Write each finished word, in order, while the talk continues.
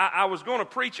I was going to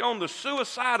preach on the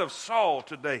suicide of Saul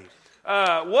today.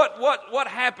 What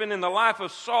happened in the life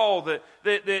of Saul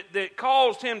that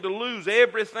caused him to lose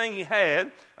everything he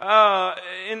had?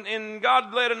 And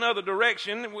God led another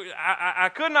direction. I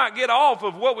could not get off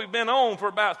of what we've been on for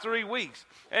about 3 weeks.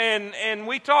 And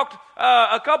we talked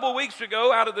a couple of weeks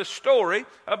ago out of the story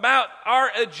about our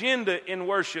agenda in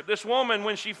worship. This woman,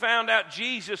 when she found out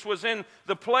Jesus was in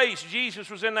the place, Jesus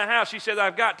was in the house, she said,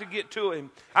 I've got to get to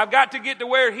him. I've got to get to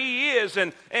where he is.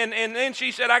 And then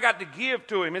she said, I got to give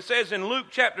to him. It says in Luke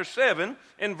chapter 7,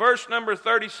 in verse number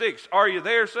 36. Are you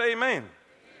there? Say amen.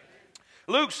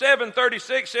 Luke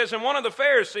 7:36 says, and one of the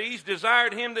Pharisees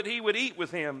desired him that he would eat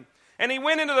with him. And he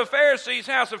went into the Pharisee's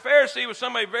house. The Pharisee was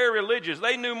somebody very religious.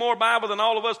 They knew more Bible than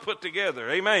all of us put together.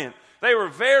 Amen. They were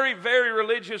very, very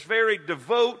religious, very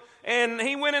devout. And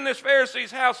he went in this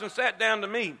Pharisee's house and sat down to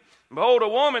meat. And behold, a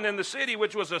woman in the city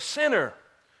which was a sinner.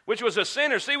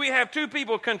 See, we have two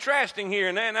people contrasting here.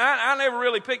 And I never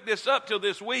really picked this up till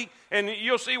this week. And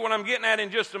you'll see what I'm getting at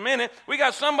in just a minute. We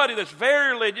got somebody that's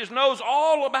very religious, knows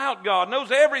all about God, knows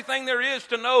everything there is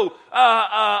to know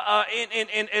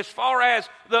in as far as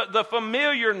the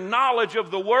familiar knowledge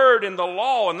of the Word and the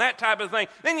law and that type of thing.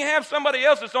 Then you have somebody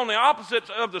else that's on the opposite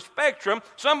of the spectrum,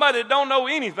 somebody that don't know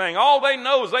anything. All they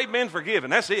know is they've been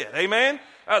forgiven. That's it. Amen?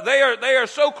 They are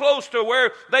so close to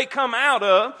where they come out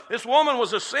of. This woman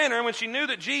was a sinner, and when she knew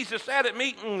that Jesus sat at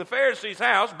meat in the Pharisee's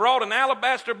house, brought an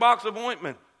alabaster box of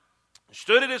ointment,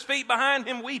 stood at his feet behind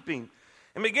him weeping,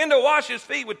 and began to wash his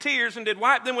feet with tears, and did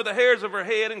wipe them with the hairs of her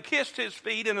head, and kissed his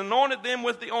feet, and anointed them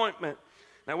with the ointment.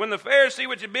 Now when the Pharisee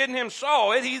which had bidden him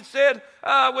saw it, he said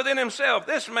within himself,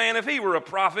 this man, if he were a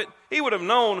prophet, he would have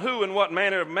known who and what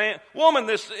manner of woman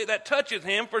this that toucheth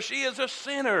him, for she is a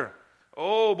sinner.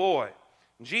 Oh boy.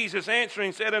 Jesus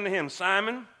answering said unto him,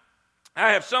 Simon,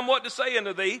 I have somewhat to say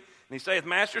unto thee. And he saith,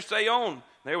 Master, say on.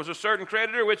 There was a certain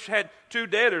creditor which had two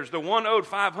debtors. The one owed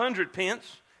 500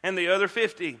 pence, and the other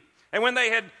 50. And when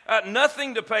they had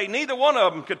nothing to pay, neither one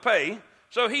of them could pay.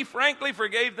 So he frankly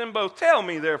forgave them both. Tell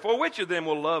me, therefore, which of them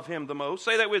will love him the most?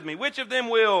 Say that with me. Which of them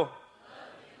will?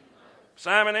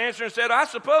 Simon answered and said, I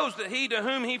suppose that he to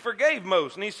whom he forgave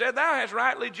most. And he said, Thou hast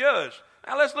rightly judged.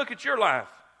 Now let's look at your life.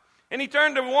 And he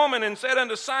turned to the woman and said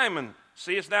unto Simon,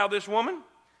 Seest thou this woman?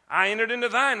 I entered into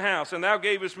thine house, and thou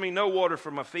gavest me no water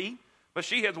for my feet, but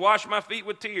she hath washed my feet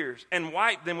with tears, and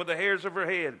wiped them with the hairs of her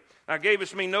head. Thou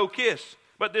gavest me no kiss,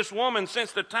 but this woman,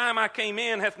 since the time I came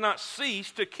in, hath not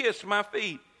ceased to kiss my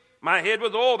feet. My head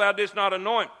with oil thou didst not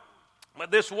anoint, but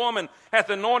this woman hath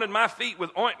anointed my feet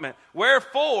with ointment.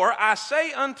 Wherefore I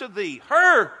say unto thee,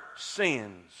 her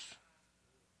sins,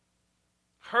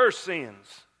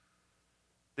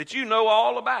 that you know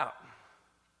all about,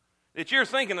 that you're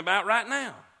thinking about right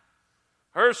now.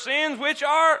 Her sins, which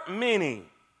are many,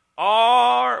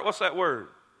 are, what's that word?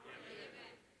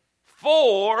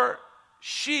 For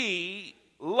she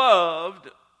loved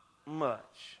much.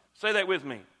 Say that with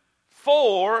me.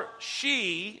 For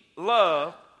she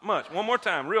loved much. One more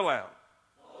time, real loud.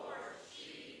 For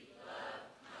she loved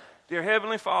much. Dear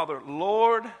Heavenly Father,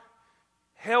 Lord,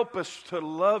 help us to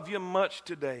love you much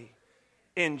today.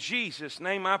 In Jesus'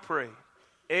 name I pray.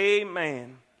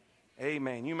 Amen.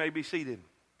 Amen. You may be seated.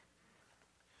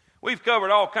 We've covered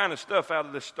all kind of stuff out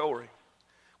of this story.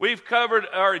 We've covered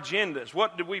our agendas.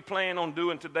 What did we plan on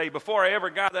doing today? Before I ever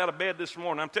got out of bed this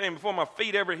morning, I'm telling you, before my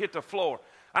feet ever hit the floor,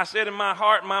 I said in my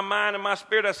heart, my mind, and my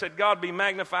spirit, I said, God be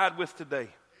magnified with today.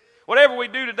 Whatever we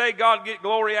do today, God get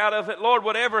glory out of it. Lord,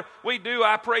 whatever we do,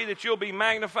 I pray that you'll be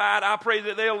magnified. I pray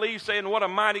that they'll leave saying, what a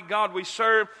mighty God we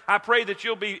serve. I pray that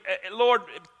you'll be, Lord,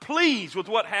 pleased with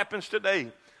what happens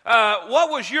today. What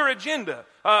was your agenda?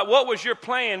 What was your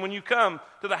plan when you come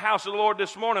to the house of the Lord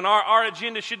this morning? Our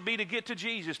agenda should be to get to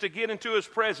Jesus, to get into His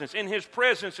presence. In His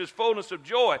presence is fullness of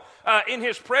joy. In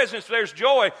His presence there's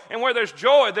joy. And where there's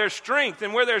joy, there's strength.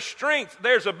 And where there's strength,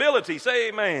 there's ability. Say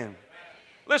amen.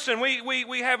 Listen,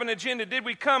 we have an agenda. Did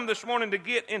we come this morning to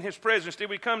get in His presence? Did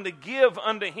we come to give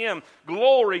unto Him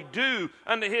glory due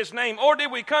unto His name? Or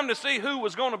did we come to see who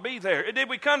was going to be there? Did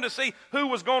we come to see who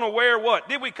was going to wear what?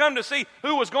 Did we come to see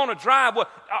who was going to drive what?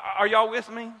 Are y'all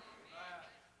with me?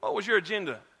 What was your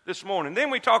agenda this morning? Then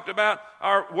we talked about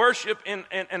our worship and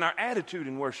our attitude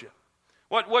in worship.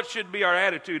 What should be our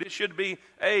attitude? It should be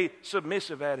a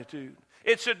submissive attitude.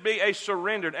 It should be a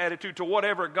surrendered attitude to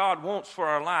whatever God wants for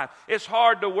our life. It's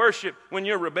hard to worship when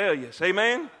you're rebellious.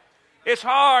 Amen? It's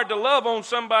hard to love on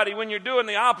somebody when you're doing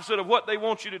the opposite of what they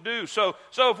want you to do. So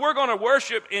if we're going to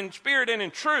worship in spirit and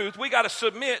in truth, we got to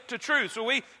submit to truth. So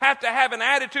we have to have an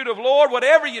attitude of, Lord,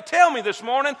 whatever you tell me this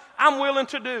morning, I'm willing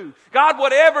to do. God,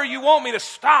 whatever you want me to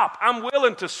stop, I'm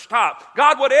willing to stop.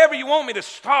 God, whatever you want me to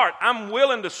start, I'm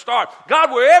willing to start.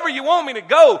 God, wherever you want me to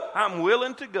go, I'm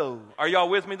willing to go. Are y'all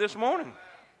with me this morning?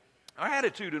 Our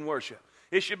attitude in worship.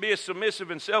 It should be a submissive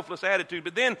and selfless attitude.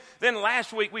 But then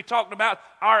last week we talked about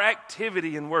our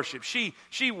activity in worship. She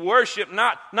worshiped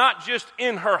not just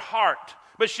in her heart,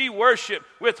 but she worshiped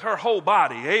with her whole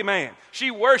body. Amen. She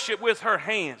worshiped with her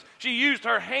hands. She used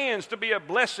her hands to be a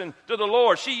blessing to the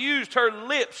Lord. She used her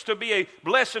lips to be a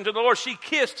blessing to the Lord. She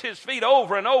kissed his feet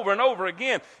over and over and over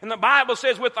again. And the Bible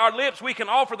says with our lips we can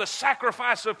offer the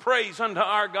sacrifice of praise unto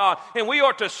our God. And we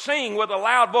ought to sing with a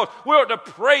loud voice. We ought to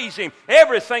praise him.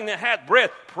 Everything that hath breath,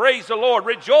 praise the Lord.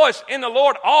 Rejoice in the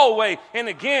Lord always. And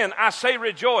again, I say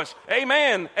rejoice.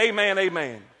 Amen, amen,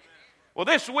 amen. Well,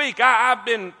 this week I've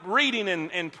been reading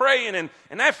and praying,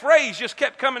 and that phrase just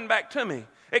kept coming back to me.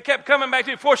 It kept coming back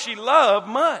to me. For she loved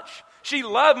much. She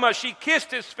loved much. She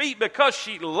kissed his feet because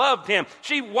she loved him.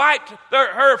 She wiped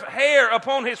her hair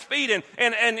upon his feet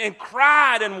and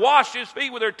cried and washed his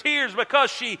feet with her tears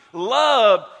because she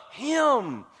loved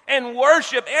him. And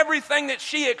worship, everything that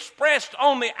she expressed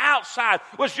on the outside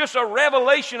was just a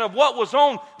revelation of what was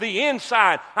on the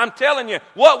inside. I'm telling you,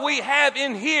 what we have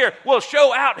in here will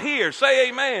show out here. Say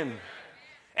amen.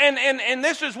 And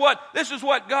this is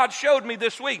what God showed me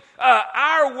this week.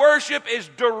 Our worship is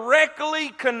directly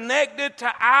connected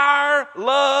to our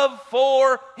love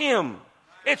for him.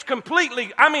 It's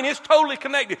it's totally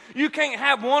connected. You can't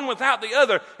have one without the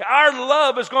other. Our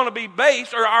love is going to be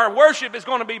based, or our worship is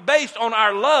going to be based on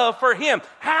our love for him,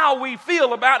 how we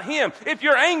feel about him. If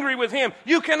you're angry with him,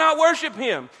 you cannot worship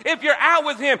him. If you're out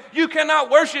with him, you cannot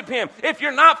worship him. If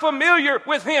you're not familiar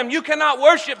with him, you cannot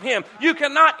worship him. You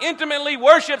cannot intimately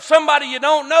worship somebody you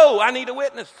don't know. I need a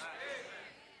witness.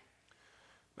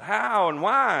 How and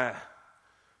why?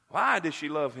 Why did she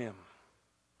love him?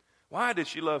 Why did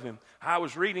she love him? I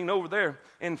was reading over there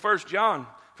in 1 John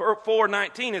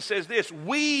 4:19. It says this: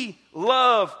 we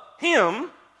love him.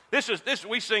 This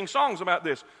we sing songs about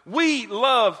this. We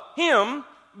love him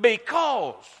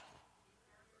because.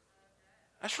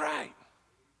 That's right.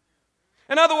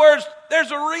 In other words,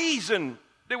 there's a reason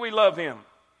that we love him.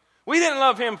 We didn't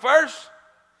love him first.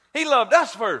 He loved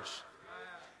us first.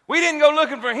 We didn't go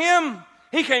looking for him.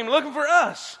 He came looking for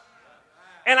us.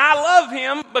 And I love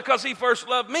him because he first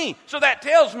loved me. So that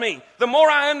tells me the more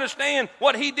I understand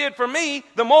what he did for me,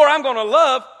 the more I'm going to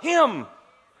love him.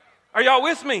 Are y'all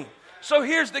with me? So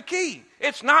here's the key.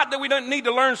 It's not that we don't need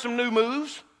to learn some new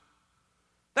moves.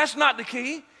 That's not the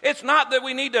key. It's not that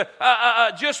we need to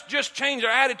just change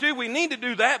our attitude. We need to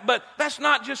do that, but that's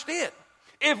not just it.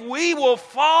 If we will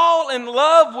fall in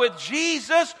love with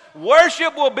Jesus,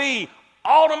 worship will be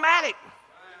automatic.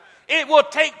 It will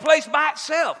take place by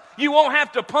itself. You won't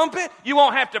have to pump it. You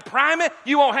won't have to prime it.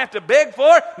 You won't have to beg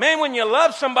for it. Man, when you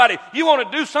love somebody, you want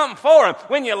to do something for them.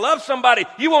 When you love somebody,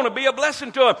 you want to be a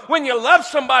blessing to them. When you love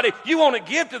somebody, you want to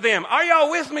give to them. Are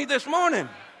y'all with me this morning?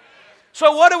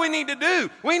 So what do we need to do?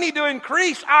 We need to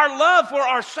increase our love for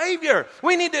our Savior.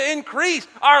 We need to increase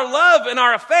our love and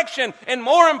our affection, and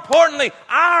more importantly,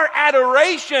 our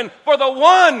adoration for the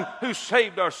one who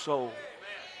saved our soul.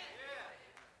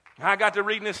 I got to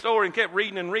reading this story and kept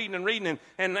reading and man,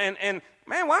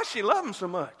 why did she love him so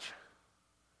much?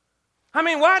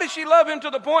 Why did she love him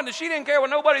to the point that she didn't care what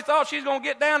nobody thought? She's going to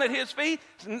get down at his feet.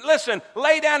 Listen,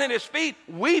 lay down at his feet,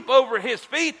 weep over his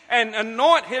feet, and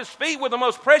anoint his feet with the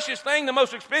most precious thing, the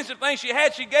most expensive thing she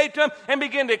had, she gave to him, and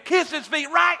begin to kiss his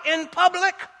feet right in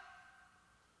public.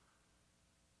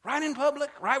 Right in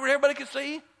public, right where everybody could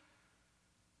see.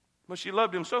 But she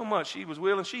loved him so much, she was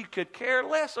willing, she could care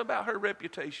less about her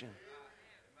reputation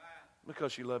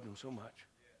because she loved him so much.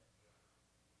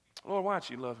 Lord, why did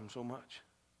she love him so much?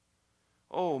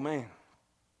 Oh, man.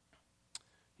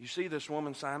 You see this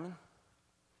woman, Simon?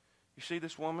 You see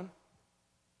this woman?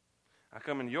 I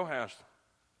come into your house.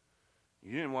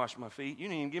 You didn't wash my feet. You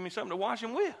didn't even give me something to wash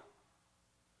them with.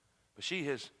 But she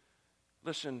has,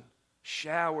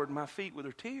 showered my feet with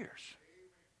her tears.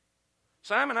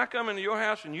 Simon, I come into your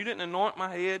house and you didn't anoint my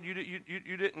head. You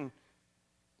didn't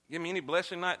give me any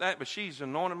blessing like that, but she's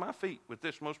anointed my feet with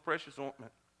this most precious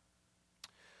ointment.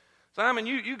 Simon,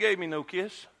 you gave me no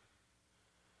kiss.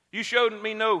 You showed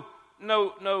me no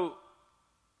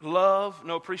love,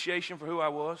 no appreciation for who I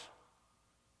was.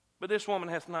 But this woman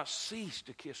hath not ceased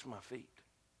to kiss my feet.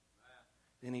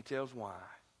 Then he tells why.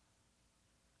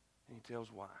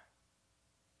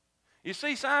 You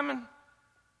see, Simon,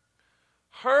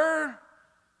 her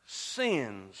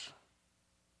sins,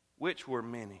 which were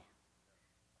many.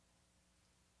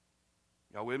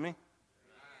 Y'all with me?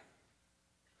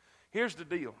 Here's the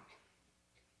deal.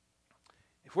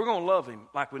 If we're going to love him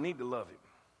like we need to love him,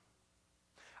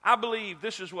 I believe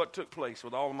this is what took place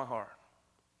with all of my heart.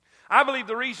 I believe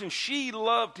the reason she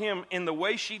loved him in the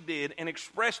way she did and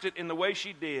expressed it in the way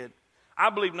she did, I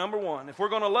believe, number one, if we're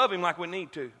going to love him like we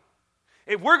need to,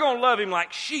 if we're going to love him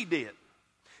like she did,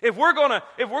 if we're going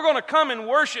to come and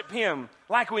worship him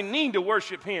like we need to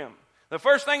worship him, the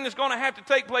first thing that's going to have to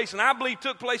take place, and I believe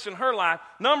took place in her life,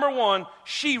 number one,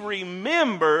 she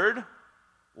remembered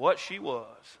what she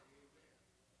was.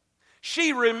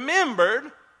 She remembered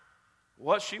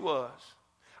what she was.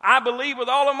 I believe with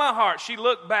all of my heart she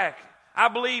looked back. I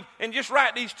believe, and just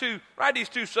write these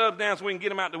two subs down so we can get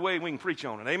them out the way and we can preach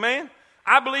on it. Amen?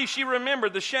 I believe she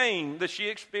remembered the shame that she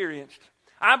experienced.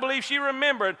 I believe she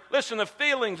remembered, listen, the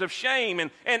feelings of shame and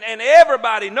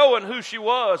everybody knowing who she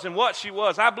was and what she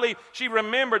was. I believe she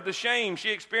remembered the shame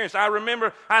she experienced.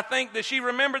 I think that she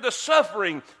remembered the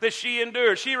suffering that she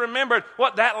endured. She remembered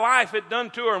what that life had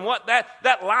done to her and what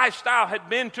that lifestyle had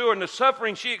been to her and the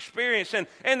suffering she experienced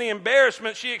and the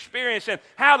embarrassment she experienced and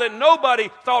how that nobody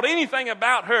thought anything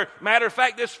about her. Matter of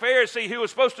fact, this Pharisee who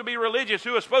was supposed to be religious,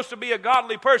 who was supposed to be a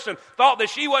godly person, thought that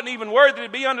she wasn't even worthy to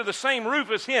be under the same roof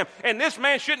as him. And this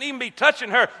man shouldn't even be touching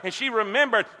her, and she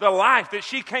remembered the life that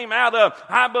she came out of.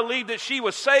 I believe that she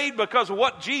was saved because of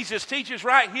what Jesus teaches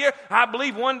right here. I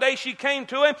believe one day she came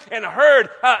to him and heard,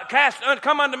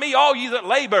 come unto me, all you that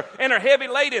labor and are heavy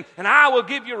laden, and I will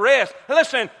give you rest.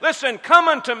 Listen, come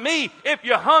unto me if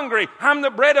you're hungry. I'm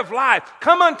the bread of life.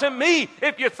 Come unto me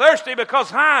if you're thirsty,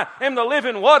 because I am the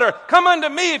living water. Come unto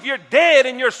me if you're dead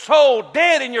in your soul,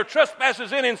 dead in your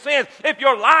trespasses and in sins, if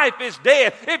your life is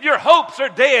dead, if your hopes are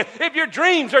dead, if your dreams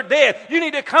are dead. You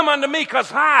need to come unto me,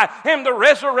 because I am the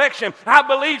resurrection. I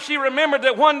believe she remembered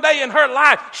that one day in her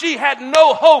life she had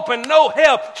no hope and no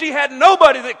help. She had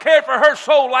nobody that cared for her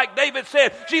soul, like David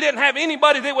said. She didn't have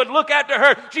anybody that would look after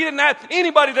her. She didn't have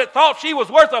anybody that thought she was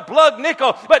worth a plug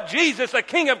nickel. But Jesus, the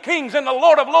King of Kings and the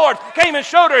Lord of Lords, came and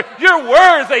showed her, you're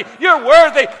worthy. You're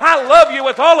worthy. I love you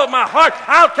with all of my heart.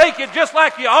 I'll take you just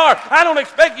like you are. I don't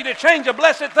expect you to change a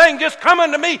blessed thing. Just come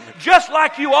unto me just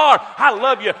like you are. I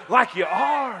love you like you are.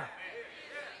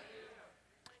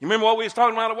 You remember what we was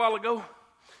talking about a while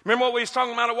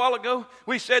ago?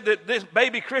 We said that these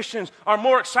baby Christians are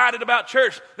more excited about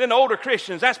church than older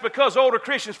Christians. That's because older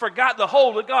Christians forgot the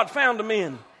hole that God found them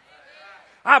in.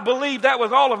 I believe that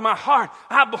with all of my heart.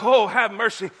 Oh, have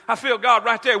mercy. I feel God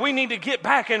right there. We need to get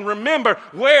back and remember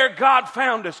where God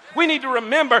found us. We need to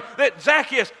remember that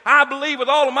Zacchaeus, I believe with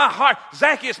all of my heart,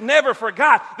 Zacchaeus never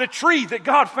forgot the tree that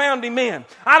God found him in.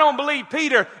 I don't believe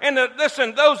Peter and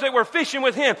those that were fishing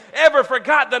with him ever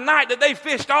forgot the night that they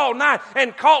fished all night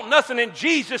and caught nothing. And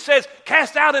Jesus says,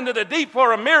 cast out into the deep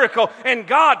for a miracle. And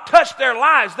God touched their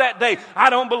lives that day.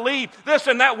 I don't believe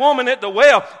that woman at the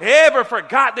well ever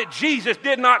forgot that Jesus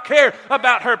did not care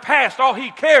about her past. All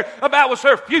he cared about was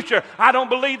her future. I don't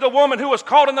believe the woman who was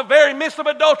caught in the very midst of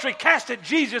adultery cast at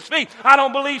Jesus' feet. I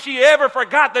don't believe she ever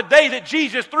forgot the day that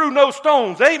Jesus threw no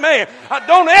stones. Amen.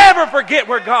 Don't ever forget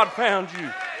where God found you.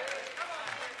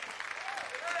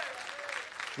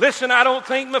 Listen, I don't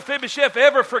think Mephibosheth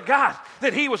ever forgot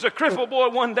that he was a crippled boy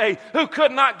one day who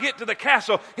could not get to the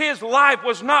castle. His life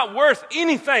was not worth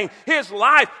anything. His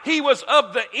life, he was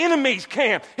of the enemy's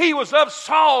camp. He was of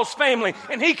Saul's family,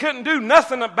 and he couldn't do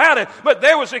nothing about it. But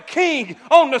there was a king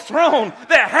on the throne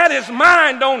that had his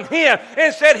mind on him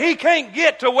and said, he can't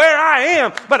get to where I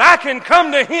am, but I can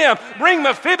come to him. Bring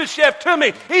Mephibosheth to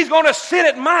me. He's going to sit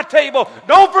at my table.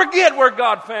 Don't forget where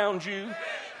God found you.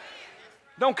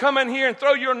 Don't come in here and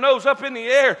throw your nose up in the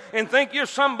air and think you're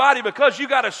somebody because you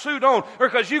got a suit on or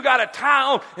because you got a tie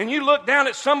on, and you look down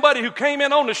at somebody who came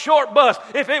in on the short bus.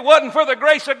 If it wasn't for the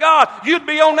grace of God, you'd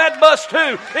be on that bus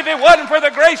too. If it wasn't for the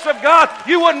grace of God,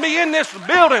 you wouldn't be in this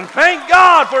building. Thank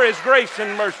God for His grace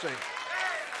and mercy.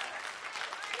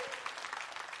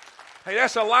 Hey,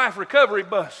 that's a life recovery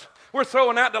bus. We're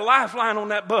throwing out the lifeline on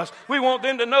that bus. We want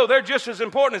them to know they're just as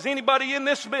important as anybody in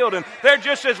this building. They're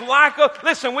just as likely.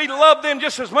 Listen, we love them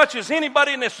just as much as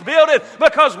anybody in this building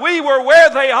because we were where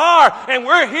they are. And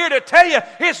we're here to tell you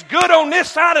it's good on this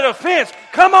side of the fence.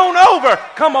 Come on over.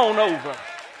 Come on over.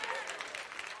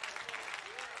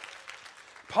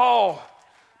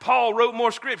 Paul wrote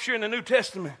more scripture in the New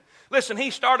Testament. Listen, he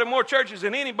started more churches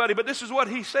than anybody, but this is what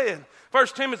he said. 1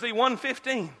 Timothy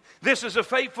 1:15. This is a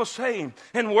faithful saying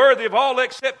and worthy of all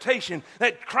acceptation,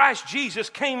 that Christ Jesus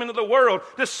came into the world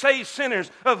to save sinners,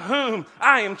 of whom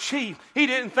I am chief. He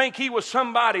didn't think he was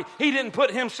somebody. He didn't put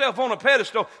himself on a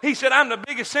pedestal. He said, I'm the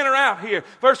biggest sinner out here.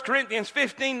 1 Corinthians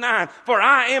 15:9, for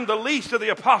I am the least of the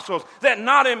apostles, that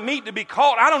not in me to be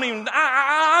called.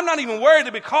 I'm not even worthy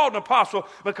to be called an apostle,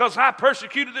 because I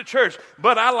persecuted the church.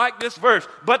 But I like this verse.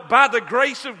 But by the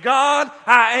grace of God,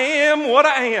 I am what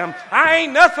I am. I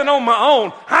ain't nothing on my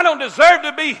own. I don't deserve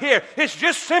to be here. It's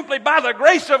just simply by the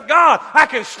grace of God I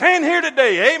can stand here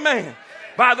today. Amen.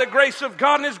 By the grace of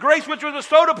God, and His grace which was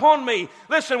bestowed upon me,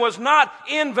 listen, was not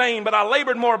in vain, but I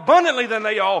labored more abundantly than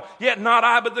they all. Yet not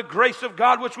I, but the grace of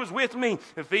God which was with me.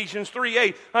 Ephesians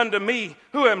 3:8, unto me,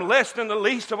 who am less than the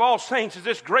least of all saints, is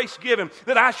this grace given,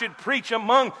 that I should preach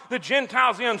among the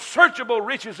Gentiles the unsearchable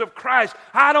riches of Christ.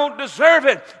 I don't deserve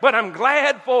it, but I'm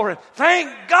glad for it. Thank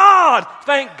God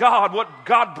what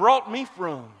God brought me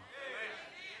from.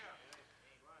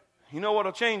 You know what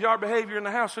will change our behavior in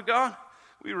the house of God?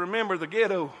 We remember the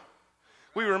ghetto.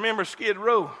 We remember Skid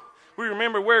Row. We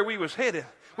remember where we was headed.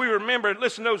 We remember,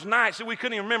 listen, those nights that we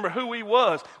couldn't even remember who we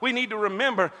was. We need to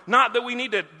remember, not that we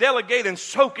need to delegate and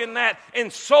soak in that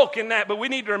and sulk in that, but we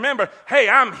need to remember, hey,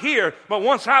 I'm here, but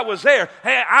once I was there,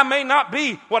 hey, I may not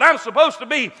be what I'm supposed to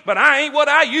be, but I ain't what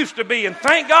I used to be. And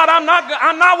thank God I'm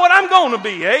not what I'm going to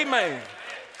be. Amen.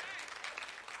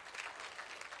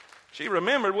 She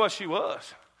remembered what she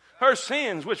was. Her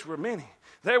sins, which were many.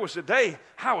 There was a day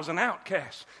I was an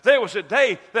outcast. There was a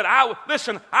day that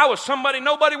I was somebody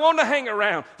nobody wanted to hang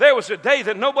around. There was a day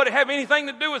that nobody had anything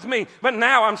to do with me. But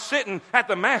now I'm sitting at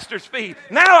the Master's feet.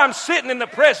 Now I'm sitting in the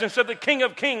presence of the King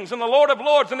of Kings and the Lord of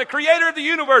Lords and the Creator of the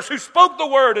universe, who spoke the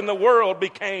word and the world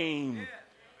became. Amen.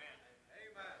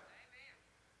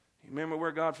 You remember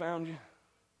where God found you?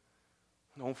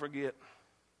 Don't forget.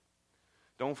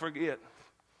 Don't forget.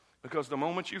 Because the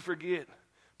moment you forget,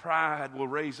 pride will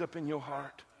raise up in your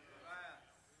heart.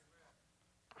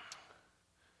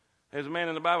 There's a man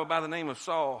in the Bible by the name of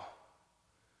Saul.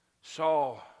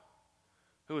 Saul,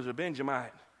 who was a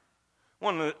Benjamite,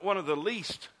 one of the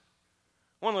least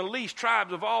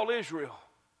tribes of all Israel.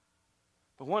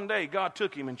 But one day God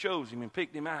took him and chose him and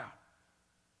picked him out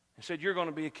and said, "You're going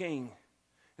to be a king,"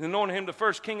 and anointed him the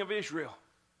first king of Israel.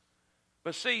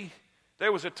 But see,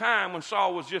 there was a time when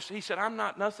Saul was he said, I'm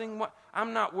not nothing.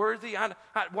 I'm not worthy.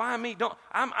 Why me?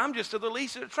 I'm just of the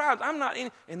least of the tribes. I'm not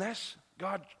any. And that's,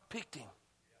 God picked him.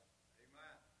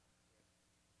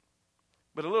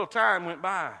 But a little time went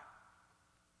by.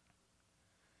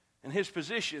 And his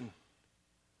position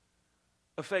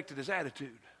affected his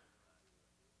attitude.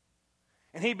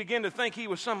 And he began to think he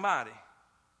was somebody.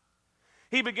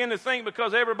 He began to think,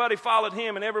 because everybody followed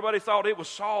him and everybody thought it was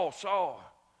Saul.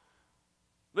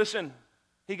 Listen.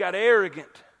 He got arrogant.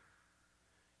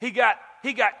 He got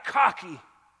cocky.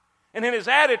 And in his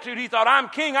attitude, he thought, I'm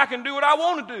king, I can do what I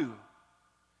want to do.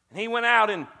 And he went out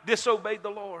and disobeyed the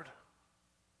Lord.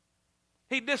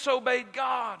 He disobeyed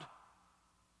God.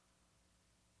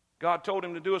 God told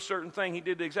him to do a certain thing. He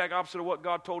did the exact opposite of what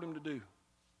God told him to do.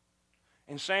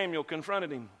 And Samuel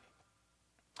confronted him.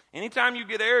 Anytime you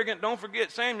get arrogant, don't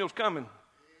forget Samuel's coming.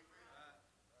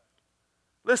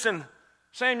 Listen,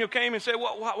 Samuel came and said,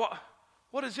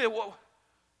 What is it?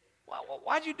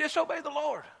 Why'd you disobey the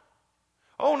Lord?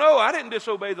 Oh, no, I didn't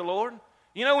disobey the Lord.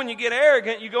 You know, when you get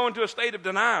arrogant, you go into a state of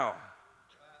denial.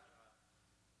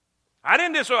 I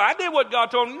didn't disobey. I did what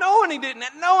God told him, knowing he didn't.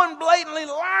 Knowing, blatantly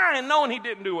lying, knowing he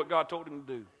didn't do what God told him to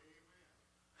do.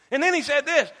 And then he said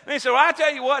this. And he said, well, I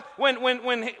tell you what,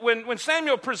 when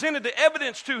Samuel presented the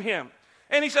evidence to him,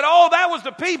 and he said, oh, that was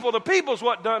the people. The people's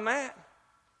what done that.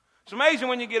 It's amazing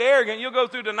when you get arrogant, you'll go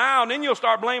through denial, and then you'll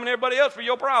start blaming everybody else for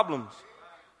your problems.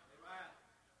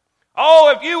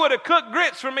 Oh, if you would have cooked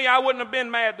grits for me, I wouldn't have been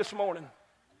mad this morning.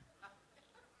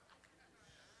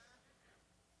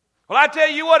 Well, I tell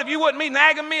you what, if you wouldn't be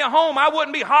nagging me at home, I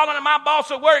wouldn't be hollering at my boss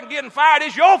at work and getting fired.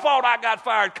 It's your fault I got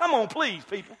fired. Come on, please,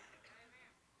 people.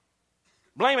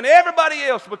 Blaming everybody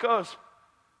else because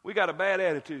we got a bad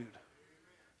attitude.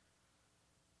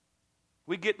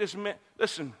 We get this,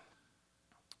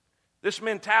 this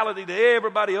mentality that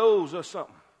everybody owes us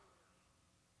something.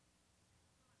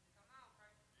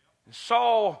 And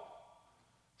Saul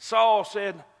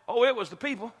said, oh, it was the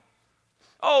people.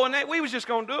 Oh, and we was just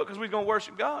going to do it because we was going to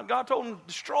worship God. God told him to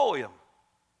destroy him.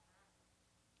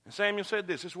 And Samuel said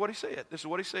this. This is what he said. This is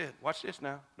what he said. Watch this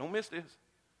now. Don't miss this.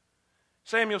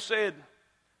 Samuel said,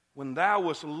 when thou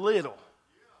wast little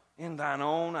in thine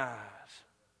own eyes.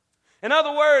 In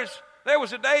other words, there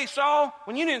was a day, Saul,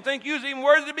 when you didn't think you was even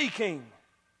worthy to be king.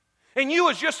 And you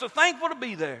was just so thankful to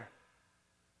be there.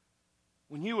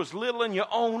 When you was little in your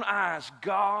own eyes,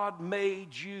 God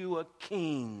made you a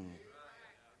king.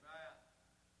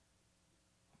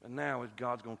 But now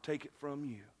God's going to take it from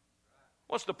you.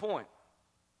 What's the point?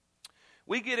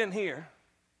 We get in here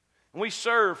and we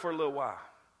serve for a little while.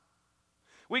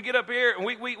 We get up here and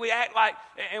we act like,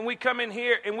 and we come in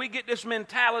here and we get this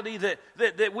mentality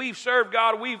that we've served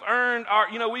God, we've earned our,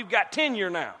 we've got tenure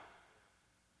now.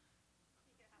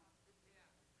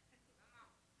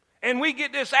 And we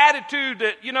get this attitude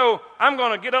that, I'm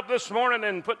going to get up this morning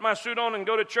and put my suit on and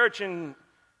go to church and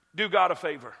do God a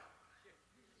favor.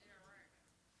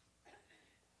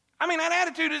 I mean, that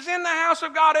attitude is in the house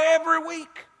of God every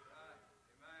week.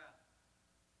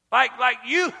 Like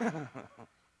you.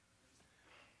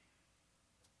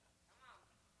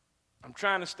 I'm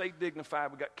trying to stay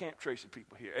dignified. We got Camp Tracy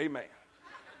people here. Amen.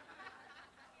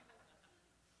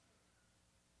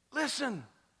 Listen.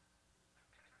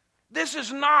 This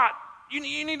is not, you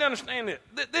need to understand it.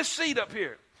 This seat up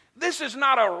here, this is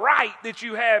not a right that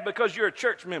you have because you're a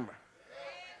church member.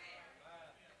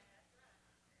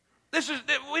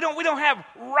 We don't have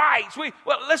rights.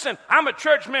 Listen, I'm a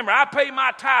church member. I pay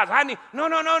my tithes.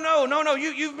 No.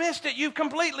 You've missed it. You've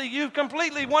completely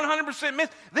 100%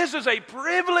 missed. This is a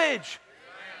privilege.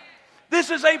 This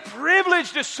is a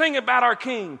privilege to sing about our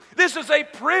King. This is a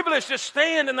privilege to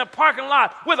stand in the parking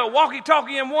lot with a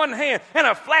walkie-talkie in one hand and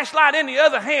a flashlight in the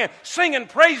other hand, singing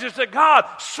praises to God.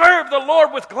 Serve the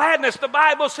Lord with gladness. The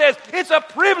Bible says it's a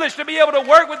privilege to be able to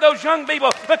work with those young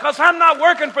people because I'm not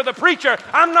working for the preacher.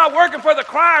 I'm not working for the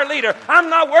choir leader. I'm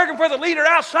not working for the leader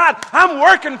outside. I'm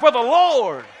working for the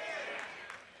Lord.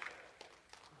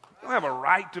 We don't have a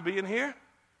right to be in here.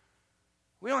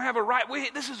 We don't have a right.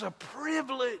 This is a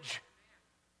privilege.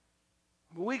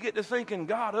 But we get to thinking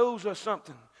God owes us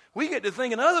something. We get to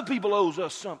thinking other people owes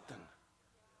us something.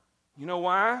 You know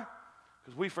why?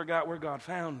 Because we forgot where God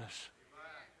found us.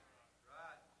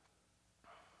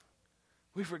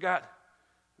 We forgot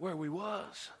where we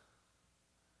was.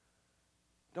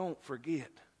 Don't forget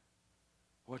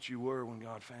what you were when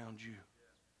God found you.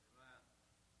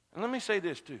 And let me say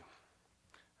this too.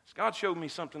 God showed me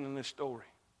something in this story.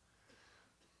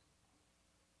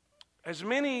 As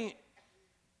many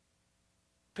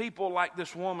people like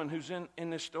this woman who's in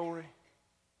this story,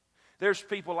 there's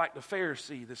people like the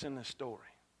Pharisee that's in this story.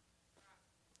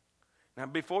 Now,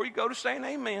 before you go to saying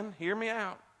amen, hear me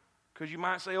out, because you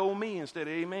might say, oh, me, instead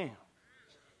of amen.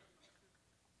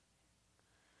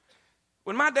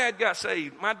 When my dad got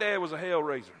saved, my dad was a hell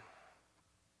raiser.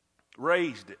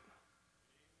 Raised it,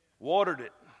 watered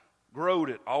it, growed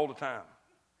it all the time.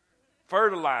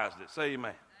 Fertilized it, say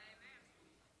amen.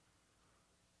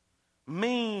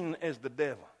 Mean as the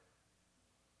devil.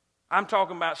 I'm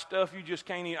talking about stuff you just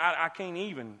can't even, I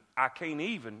can't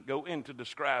even go into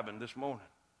describing this morning.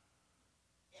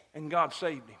 And God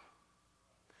saved him.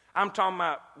 I'm talking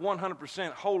about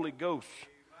 100% Holy Ghost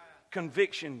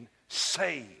conviction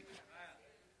saved.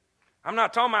 I'm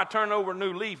not talking about turning over a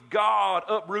new leaf. God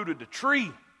uprooted the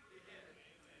tree.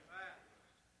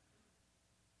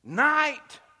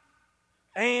 Night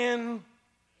and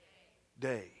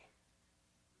day.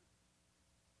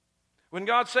 When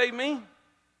God saved me,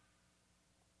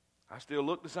 I still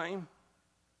look the same.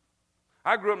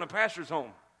 I grew up in a pastor's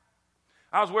home.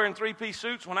 I was wearing 3-piece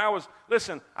suits when I was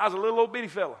a little old bitty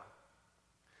fella.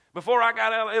 Before I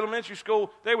got out of elementary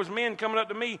school, there was men coming up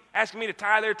to me asking me to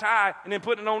tie their tie and then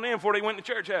putting it on them before they went to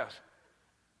church house.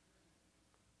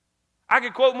 I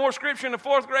could quote more scripture in the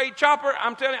 4th grade. Chopper,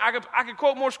 I'm telling you, I could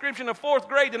quote more scripture in the 4th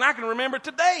grade than I can remember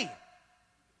today.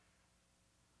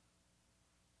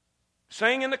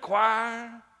 Sing in the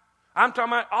choir. I'm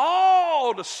talking about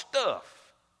all the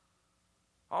stuff.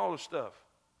 All the stuff.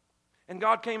 And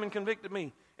God came and convicted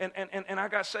me. And I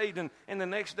got saved. And the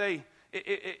next day,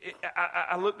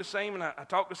 I looked the same and I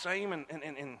talked the same.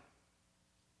 And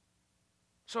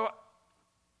so,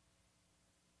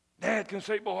 Dad can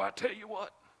say, boy, I tell you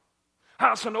what. I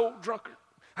was an old drunkard.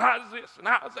 I was this and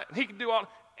I was that. And he could do all.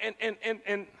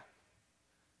 And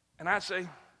I'd say,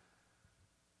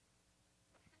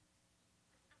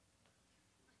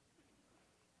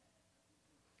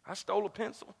 I stole a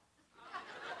pencil.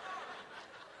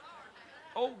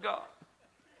 Oh, God.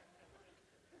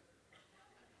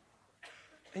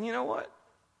 And you know what?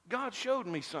 God showed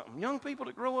me something. Young people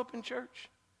that grow up in church,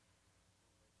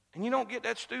 and you don't get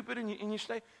that stupid, and you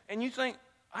stay, and you think,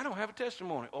 I don't have a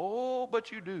testimony. Oh,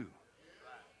 but you do.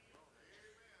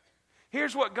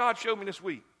 Here's what God showed me this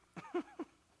week.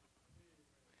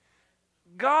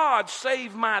 God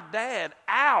saved my dad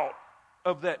out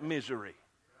of that misery.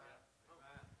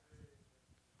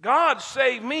 God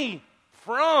saved me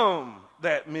from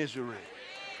that misery.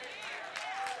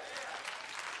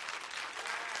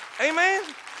 Amen?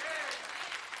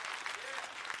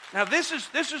 Now, this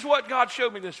is what God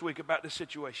showed me this week about this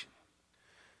situation.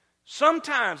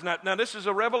 Sometimes, now this is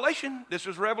a revelation. This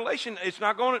is revelation. It's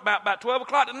not going about 12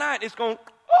 o'clock tonight. It's going,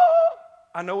 oh,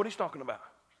 I know what he's talking about.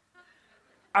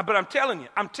 But I'm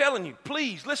telling you,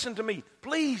 please listen to me.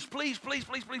 Please,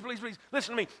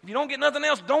 listen to me. If you don't get nothing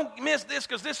else, don't miss this,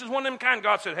 because this is one of them kind.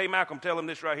 God said, hey, Malcolm, tell him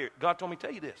this right here. God told me to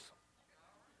tell you this.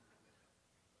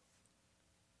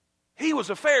 He was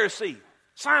a Pharisee.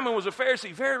 Simon was a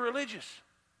Pharisee, very religious.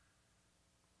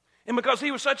 And because he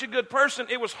was such a good person,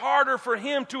 it was harder for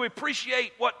him to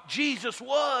appreciate what Jesus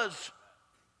was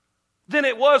than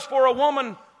it was for a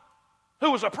woman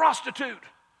who was a prostitute,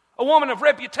 a woman of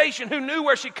reputation who knew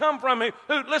where she come from,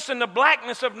 who listen, the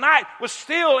blackness of night was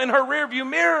still in her rearview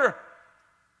mirror.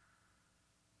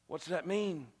 What's that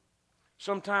mean?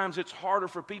 Sometimes it's harder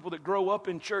for people that grow up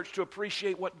in church to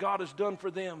appreciate what God has done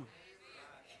for them.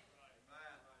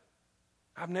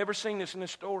 I've never seen this in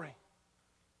this story.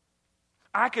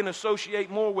 I can associate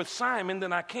more with Simon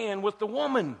than I can with the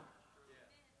woman.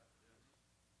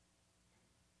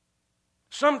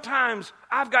 Sometimes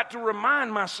I've got to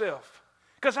remind myself,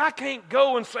 because I can't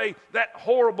go and say that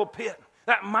horrible pit,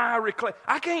 that miry clay.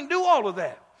 I can't do all of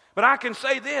that. But I can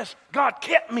say this, God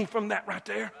kept me from that right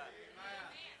there.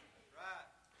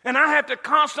 And I have to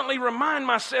constantly remind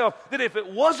myself that if it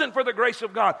wasn't for the grace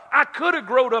of God, I could have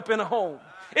grown up in a home.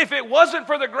 If it wasn't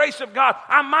for the grace of God,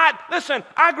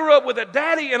 I grew up with a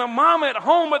daddy and a mama at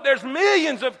home, but there's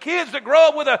millions of kids that grow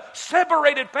up with a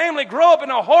separated family, grow up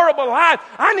in a horrible life.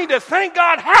 I need to thank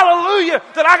God, hallelujah,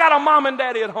 that I got a mom and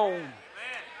daddy at home.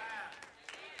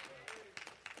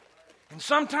 And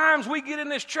sometimes we get in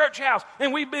this church house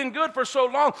and we've been good for so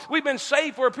long. We've been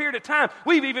saved for a period of time.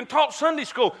 We've even taught Sunday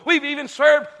school. We've even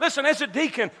served, as a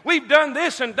deacon. We've done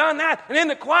this and done that and in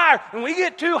the choir. And we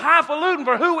get too highfalutin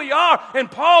for who we are.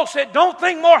 And Paul said, don't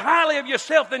think more highly of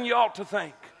yourself than you ought to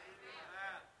think.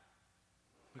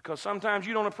 Because sometimes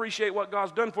you don't appreciate what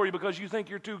God's done for you because you think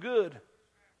you're too good.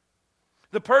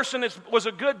 The person that was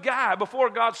a good guy before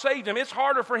God saved him, it's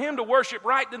harder for him to worship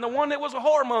right than the one that was a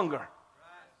whoremonger.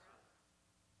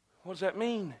 What does that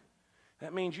mean?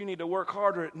 That means you need to work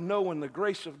harder at knowing the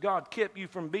grace of God kept you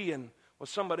from being what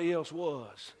somebody else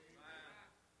was.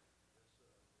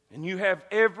 And you have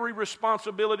every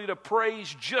responsibility to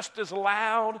praise just as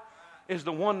loud as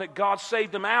the one that God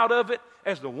saved them out of it,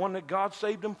 as the one that God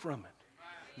saved them from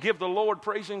it. Give the Lord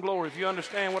praise and glory if you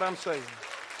understand what I'm saying.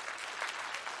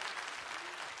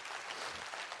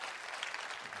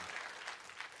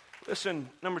 Listen,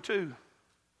 number 2.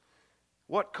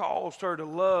 What caused her to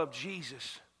love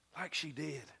Jesus like she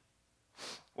did?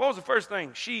 What was the first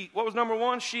thing? What was number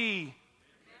 1? Say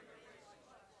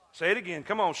it again.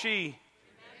 Come on,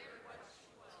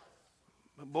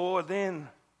 But boy, then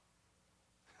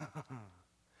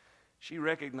she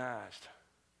recognized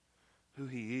who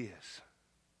he is.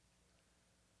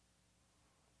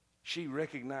 She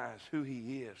recognized who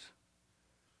he is.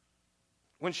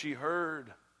 When she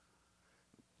heard,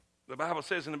 the Bible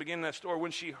says in the beginning of that story,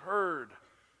 when she heard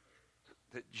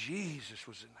that Jesus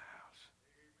was in the house.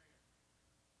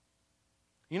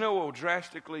 You know what will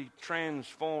drastically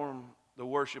transform the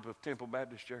worship of Temple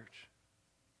Baptist Church?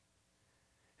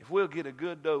 If we'll get a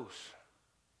good dose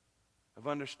of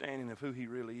understanding of who he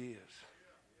really is.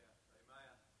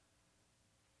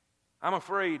 I'm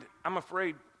afraid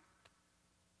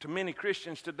to many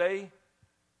Christians today,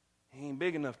 he ain't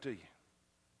big enough to you.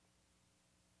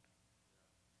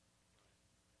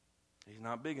 He's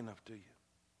not big enough to you.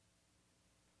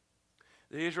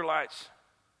 The Israelites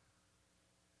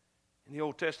in the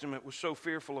Old Testament were so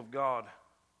fearful of God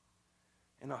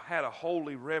and had a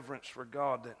holy reverence for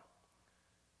God that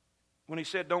when he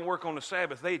said don't work on the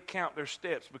Sabbath, they'd count their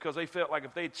steps because they felt like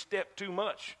if they'd stepped too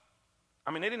much,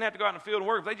 they didn't have to go out in the field and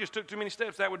work. If they just took too many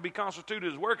steps, that would be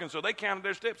constituted as working. So they counted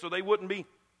their steps so they wouldn't be.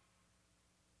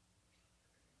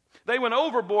 They went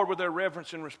overboard with their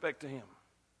reverence and respect to him.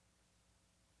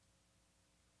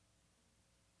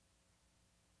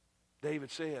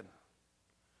 David said,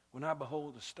 when I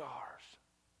behold the stars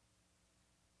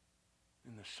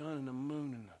and the sun and the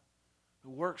moon and the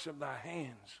works of thy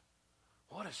hands,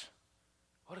 what is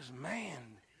man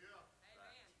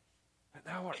that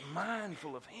thou art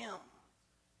mindful of him?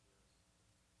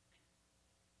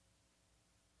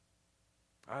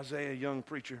 Isaiah, young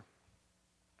preacher,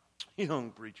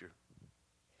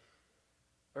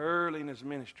 early in his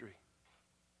ministry,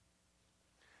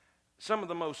 some of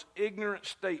the most ignorant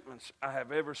statements I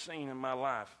have ever seen in my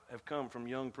life have come from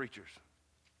young preachers.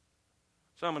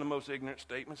 Some of the most ignorant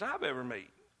statements I've ever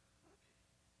made.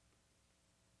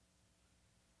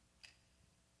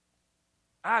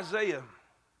 Isaiah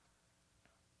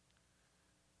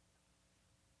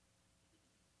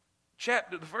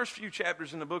the first few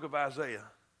chapters in the book of Isaiah,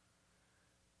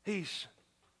 he's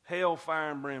hell,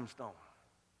 fire, and brimstone.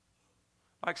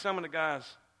 Like some of the guys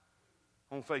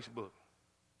on Facebook.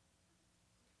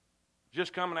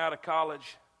 Just coming out of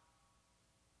college.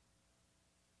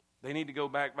 They need to go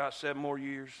back about 7 more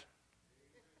years.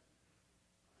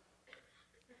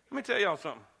 Let me tell y'all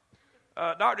something.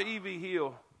 Dr. E.V.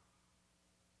 Hill,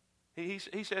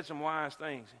 he said some wise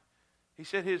things. He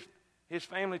said his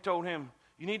family told him,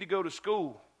 you need to go to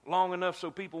school long enough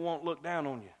so people won't look down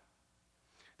on you.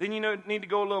 Then you need to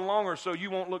go a little longer so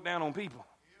you won't look down on people.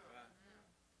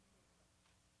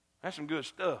 That's some good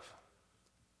stuff.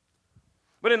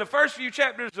 But in the first few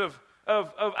chapters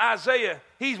of Isaiah,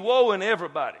 he's woeing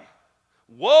everybody.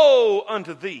 Woe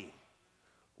unto thee.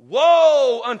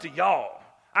 Woe unto y'all.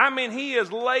 I mean, he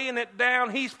is laying it down.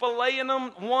 He's filleting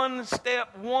them one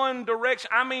step, one direction.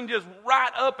 I mean, just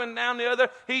right up and down the other.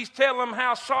 He's telling them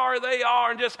how sorry they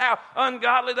are and just how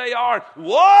ungodly they are.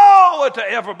 Woe unto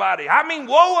everybody. I mean,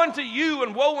 woe unto you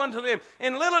and woe unto them.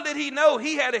 And little did he know,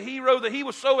 he had a hero that he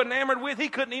was so enamored with, he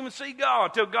couldn't even see God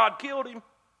until God killed him.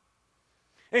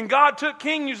 And God took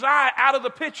King Uzziah out of the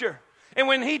picture. And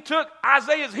when he took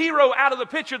Isaiah's hero out of the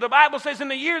picture, the Bible says in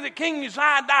the year that King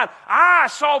Uzziah died, I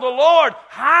saw the Lord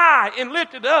high and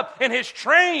lifted up, and his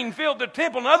train filled the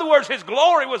temple. In other words, his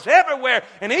glory was everywhere.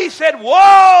 And he said,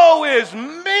 woe is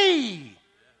me.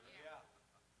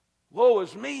 Woe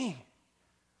is me.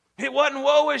 It wasn't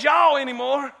woe is y'all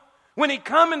anymore. When he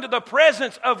come into the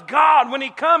presence of God, when he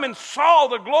come and saw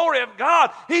the glory of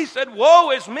God, he said,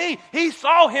 woe is me. He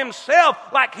saw himself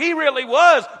like he really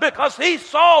was because he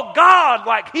saw God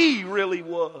like he really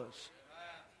was.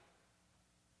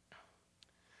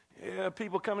 Yeah,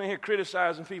 people coming in here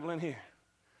criticizing people in here.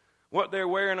 What they're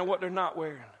wearing or what they're not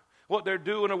wearing. What they're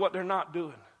doing or what they're not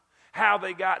doing. How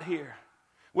they got here.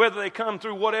 Whether they come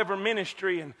through whatever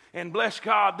ministry and bless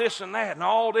God, this and that, and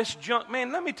all this junk.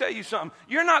 Man, let me tell you something.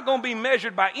 You're not going to be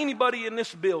measured by anybody in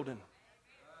this building.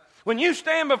 When you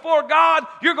stand before God,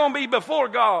 you're going to be before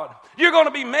God. You're going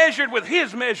to be measured with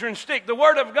His measuring stick, the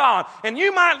Word of God. And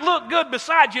you might look good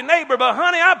beside your neighbor, but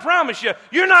honey, I promise you,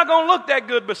 you're not going to look that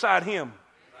good beside him.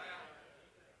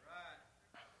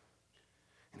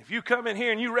 And if you come in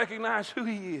here and you recognize who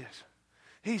He is,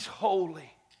 He's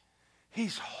holy.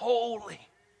 He's holy.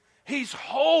 He's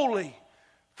holy.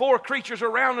 4 creatures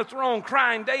around the throne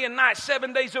crying day and night,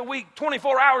 7 days a week,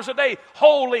 24 hours a day.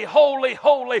 Holy, holy,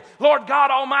 holy, Lord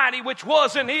God Almighty, which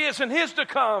was and is to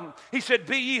come. He said,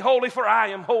 be ye holy, for I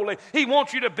am holy. He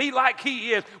wants you to be like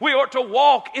He is. We are to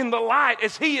walk in the light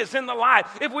as He is in the light.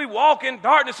 If we walk in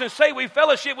darkness and say we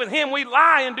fellowship with Him, we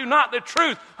lie and do not the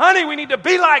truth. Honey, we need to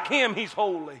be like Him. He's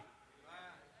holy.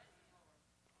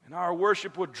 And our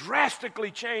worship would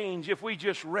drastically change if we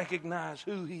just recognize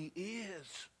who He is.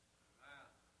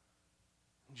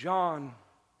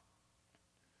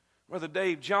 Brother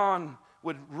Dave, John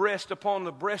would rest upon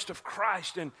the breast of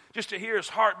Christ, and just to hear his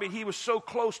heartbeat, he was so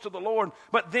close to the Lord.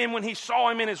 But then when he saw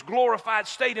Him in His glorified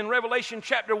state in Revelation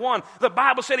chapter 1, the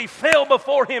Bible said he fell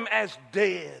before Him as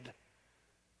dead.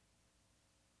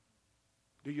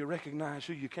 Do you recognize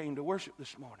who you came to worship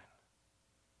this morning?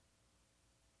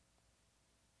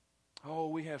 Oh,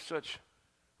 we have such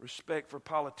respect for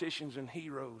politicians and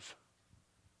heroes.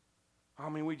 I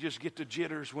mean, we just get the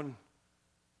jitters when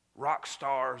rock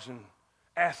stars and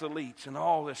athletes and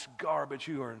all this garbage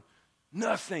who are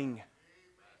nothing.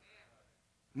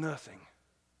 Nothing.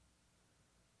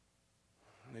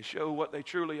 And they show what they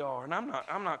truly are. And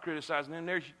I'm not criticizing them.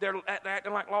 They're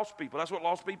acting like lost people. That's what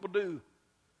lost people do.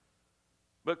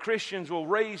 But Christians will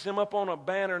raise them up on a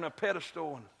banner and a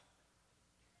pedestal,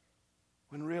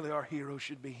 when really our hero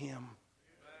should be Him.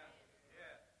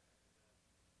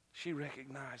 She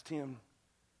recognized Him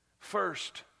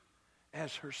first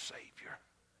as her Savior.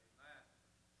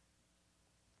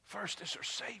 First as her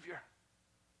Savior.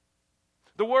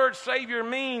 The word Savior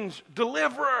means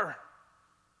deliverer.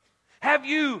 Have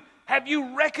you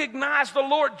recognized the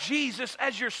Lord Jesus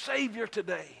as your Savior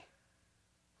today?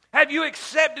 Have you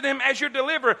accepted Him as your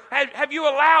deliverer? Have you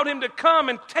allowed Him to come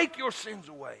and take your sins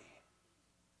away?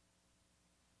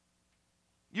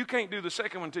 You can't do the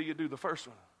second one until you do the first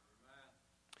one.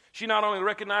 She not only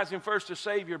recognized Him first as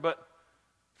Savior, but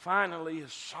finally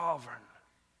as sovereign.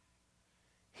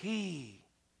 He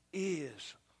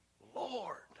is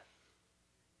Lord.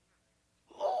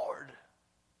 Lord.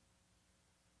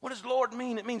 What does Lord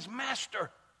mean? It means master.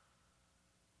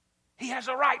 He has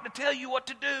a right to tell you what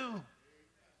to do.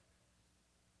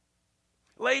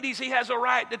 Ladies, He has a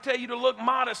right to tell you to look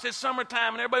modest. It's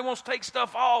summertime and everybody wants to take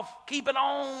stuff off. Keep it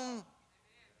on.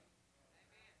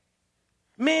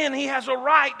 Men, He has a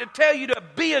right to tell you to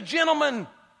be a gentleman.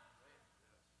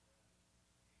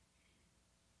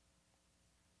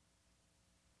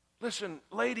 Listen,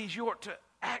 ladies, you ought to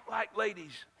act like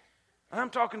ladies. I'm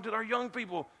talking to our young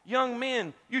people. Young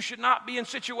men, you should not be in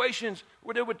situations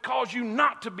where it would cause you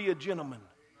not to be a gentleman.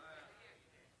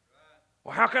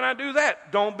 Well, how can I do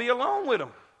that? Don't be alone with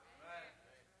them.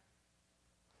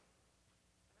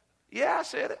 Yeah, I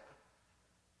said it.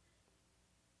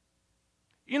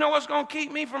 You know what's going to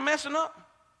keep me from messing up?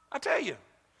 I tell you,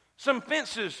 some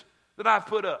fences that I've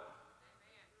put up.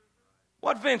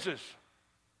 What fences?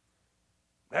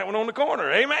 That one on the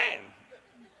corner, amen.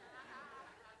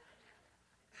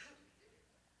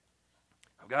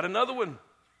 I've got another one.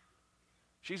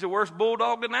 She's a worse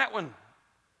bulldog than that one.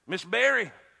 Miss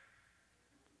Barry,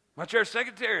 my church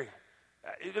secretary.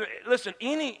 Listen,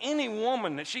 any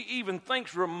woman that she even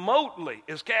thinks remotely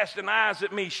is casting eyes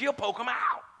at me, she'll poke them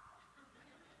out.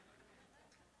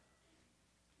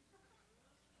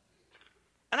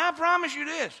 And I promise you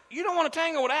this, you don't want to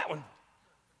tangle with that one.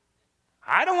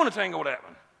 I don't want to tangle with that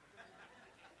one.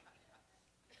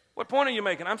 What point are you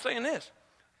making? I'm saying this.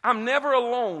 I'm never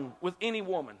alone with any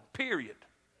woman, period.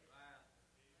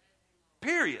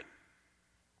 Period.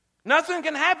 Nothing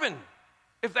can happen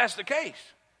if that's the case.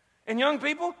 And young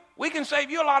people, we can save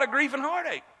you a lot of grief and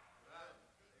heartache.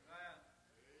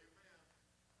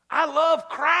 I love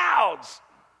crowds.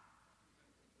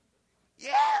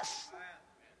 Yes.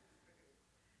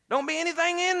 Don't be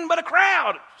anything in but a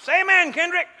crowd. Say amen,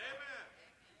 Kendrick.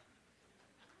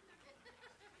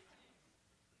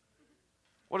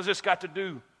 What does this got to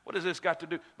do? What does this got to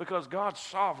do? Because God's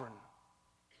sovereign.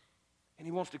 And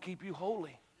he wants to keep you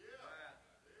holy.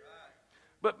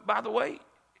 But by the way,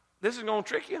 this is going to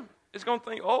trick you. It's going to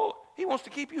think, oh, he wants to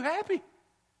keep you happy.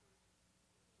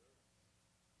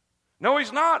 No,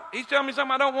 he's not. He's telling me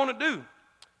something I don't want to do.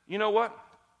 You know what?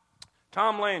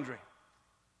 Tom Landry,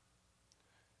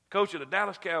 coach of the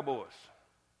Dallas Cowboys.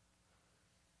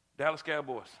 Dallas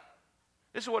Cowboys.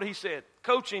 This is what he said.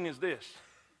 Coaching is this.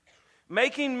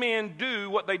 Making men do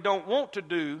what they don't want to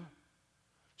do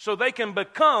so they can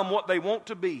become what they want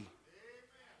to be.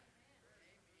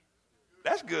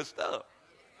 That's good stuff.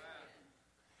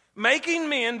 Making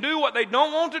men do what they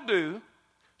don't want to do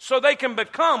so they can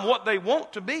become what they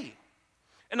want to be.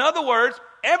 In other words,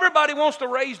 everybody wants to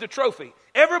raise the trophy.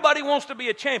 Everybody wants to be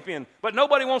a champion, but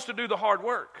nobody wants to do the hard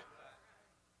work.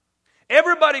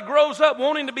 Everybody grows up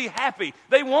wanting to be happy.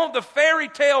 They want the fairy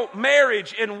tale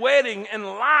marriage and wedding and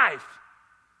life.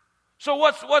 So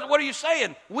what are you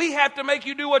saying? We have to make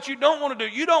you do what you don't want to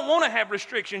do. You don't want to have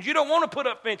restrictions. You don't want to put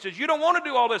up fences. You don't want to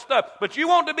do all this stuff. But you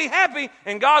want to be happy.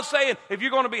 And God's saying, if you're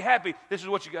going to be happy, this is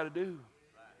what you got to do.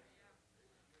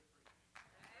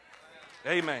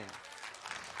 Amen.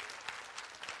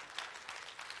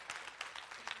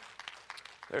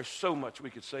 There's so much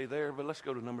we could say there, but let's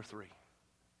go to number 3.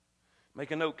 Make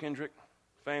a note, Kendrick.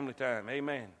 Family time.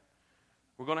 Amen.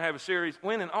 We're going to have a series.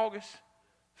 When? In August?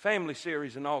 Family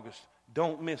series in August.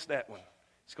 Don't miss that one.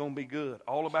 It's going to be good.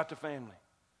 All about the family.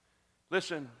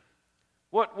 Listen,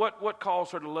 what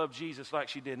caused her to love Jesus like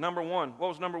she did? Number 1. What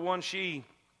was number 1? She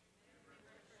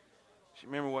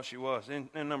remembered what she was. Then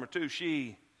number 2,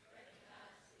 she.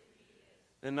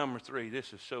 Then number 3,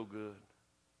 this is so good.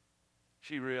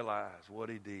 She realized what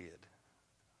he did.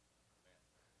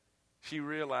 She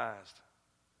realized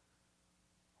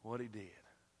what he did.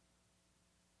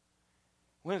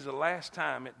 When's the last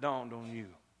time it dawned on you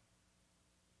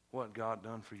what God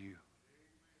done for you?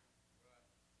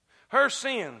 Her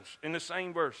sins, in the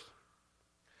same verse,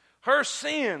 her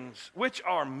sins, which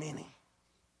are many,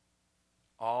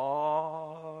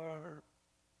 are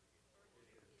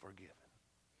forgiven.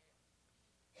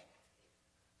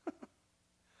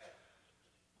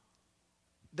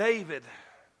 David,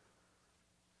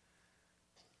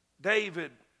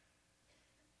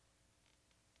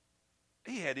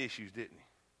 he had issues, didn't he?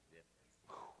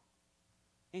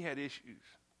 He had issues.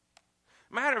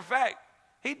 Matter of fact,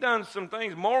 he'd done some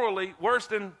things morally worse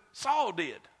than Saul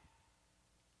did.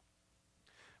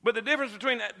 But the difference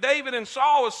between David and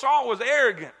Saul was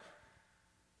arrogant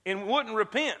and wouldn't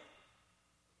repent.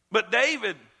 But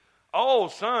David, oh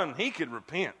son, he could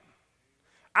repent.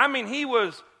 I mean, he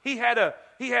had a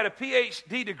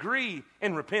PhD degree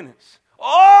in repentance.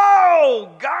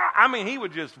 Oh God, I mean, he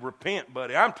would just repent,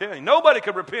 buddy. I'm telling you, nobody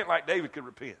could repent like David could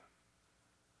repent.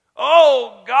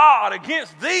 Oh God,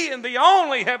 against thee and thee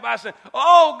only have I sinned.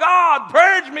 Oh God,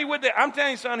 purge me with that. I'm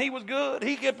telling you, son, he was good.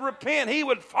 He could repent. He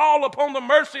would fall upon the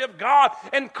mercy of God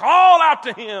and call out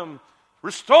to him.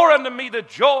 Restore unto me the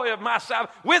joy of my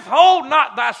salvation. Withhold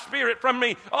not thy spirit from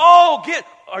me. Oh,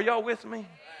 are y'all with me?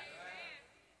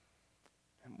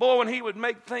 And boy, when he would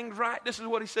make things right, this is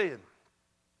what he said.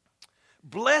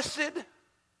 Blessed,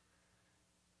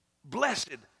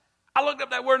 I looked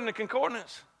up that word in the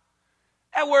concordance.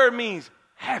 That word means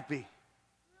happy.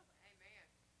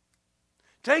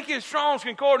 Take your Strong's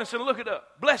Concordance and look it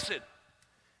up. Blessed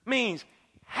means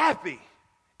happy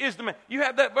is the man. You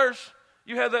have that verse?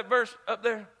 You have that verse up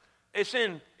there? It's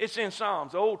in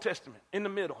Psalms, the Old Testament, in the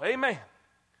middle. Amen.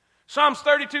 Psalms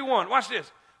 32:1. Watch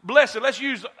this. Blessed. Let's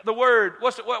use the word.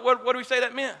 What do we say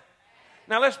that meant?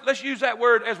 Now let's use that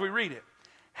word as we read it.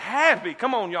 Happy.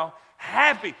 Come on, y'all.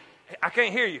 Happy. I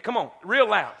can't hear you. Come on, real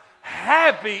loud.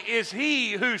 Happy is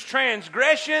he whose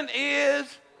transgression is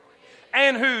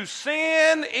and whose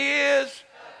sin is.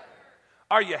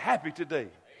 Are you happy today?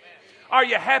 Are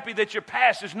you happy that your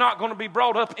past is not going to be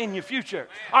brought up in your future?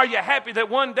 Are you happy that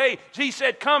one day he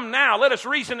said, come now, let us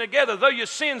reason together. Though your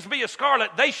sins be as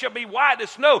scarlet, they shall be white as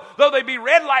snow. Though they be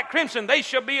red like crimson, they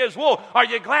shall be as wool. Are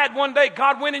you glad one day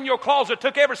God went in your closet,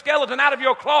 took every skeleton out of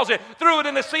your closet, threw it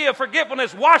in the sea of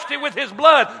forgetfulness, washed it with his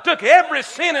blood, took every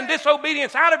sin and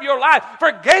disobedience out of your life,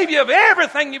 forgave you of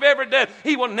everything you've ever done.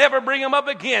 He will never bring them up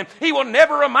again. He will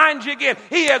never remind you again.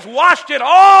 He has washed it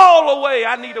all away.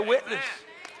 I need a witness.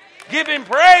 Give him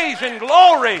praise and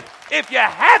glory. If you're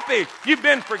happy, you've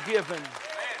been forgiven.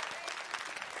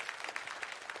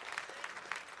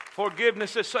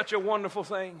 Forgiveness is such a wonderful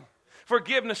thing.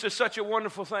 Forgiveness is such a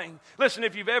wonderful thing. Listen,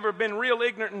 if you've ever been real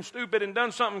ignorant and stupid and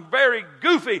done something very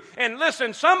goofy, and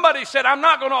listen, somebody said, I'm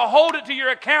not going to hold it to your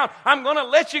account. I'm going to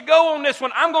let you go on this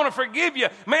one. I'm going to forgive you.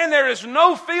 Man, there is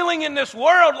no feeling in this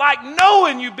world like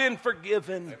knowing you've been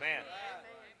forgiven. Amen.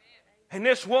 And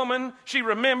this woman, she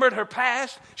remembered her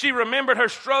past. She remembered her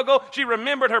struggle. She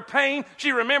remembered her pain.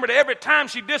 She remembered every time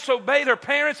she disobeyed her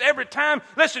parents. Every time,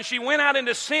 listen, she went out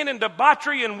into sin and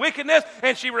debauchery and wickedness.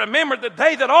 And she remembered the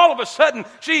day that all of a sudden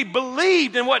she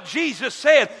believed in what Jesus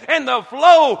said. And the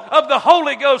flow of the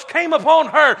Holy Ghost came upon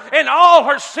her. And all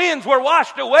her sins were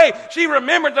washed away. She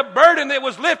remembered the burden that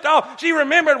was lifted off. She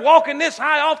remembered walking this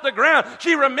high off the ground.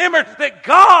 She remembered that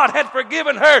God had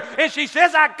forgiven her. And she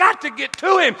says, I got to get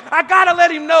to him. I got to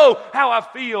let him know how I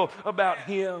feel about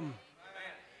him.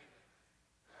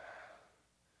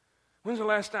 When's the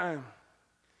last time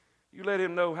you let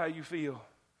him know how you feel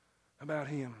about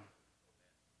him?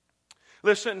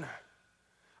 Listen,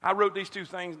 I wrote these two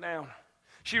things down.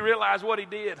 She realized what he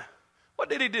did. What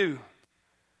did he do?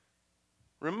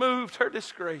 Removed her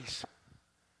disgrace.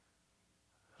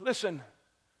 Listen,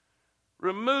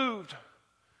 removed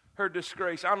her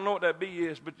disgrace. I don't know what that B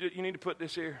is, but you need to put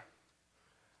this here.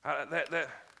 That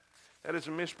is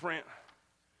a misprint.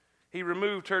 He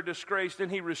removed her disgrace, then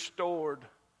he restored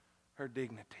her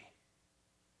dignity.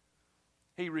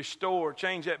 He restored.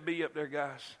 Change that B up there,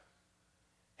 guys.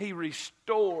 He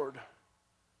restored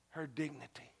her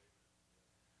dignity.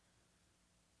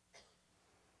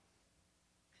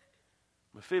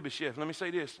 Mephibosheth, let me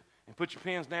say this, and put your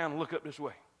pens down and look up this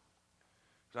way,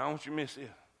 because I don't want you to miss this.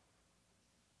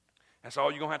 That's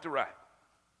all you're going to have to write.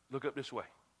 Look up this way.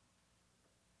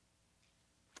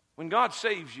 When God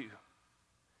saves you,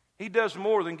 he does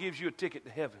more than gives you a ticket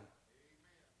to heaven.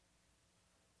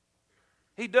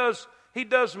 He does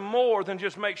more than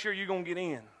just make sure you're going to get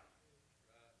in.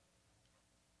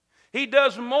 He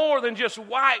does more than just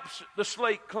wipes the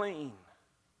slate clean.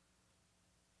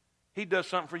 He does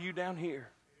something for you down here.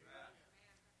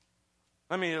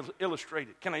 Let me illustrate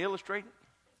it. Can I illustrate it?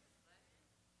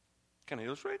 Can I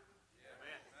illustrate it?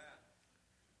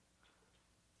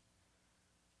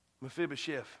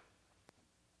 Mephibosheth.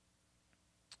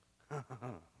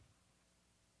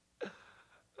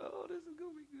 Oh, this is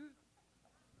going to be good.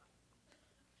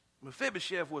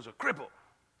 Mephibosheth was a cripple.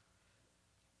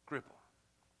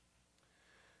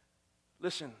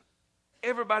 Listen,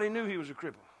 everybody knew he was a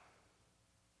cripple.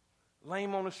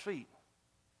 Lame on his feet.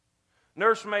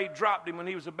 Nursemaid dropped him when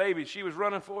he was a baby. She was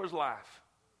running for his life.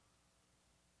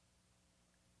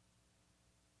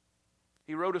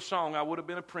 He wrote a song, I would have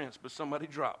been a prince, but somebody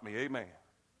dropped me. Amen.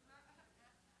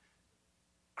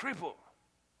 Crippled.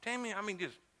 Tammy, I mean,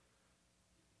 just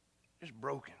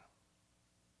broken.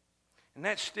 And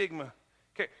that stigma.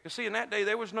 Okay, you see, in that day,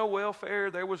 there was no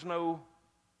welfare. There was no.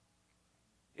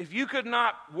 If you could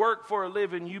not work for a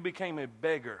living, you became a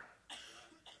beggar.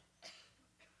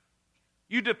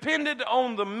 You depended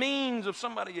on the means of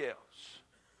somebody else.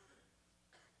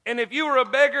 And if you were a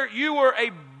beggar, you were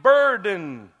a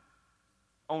burden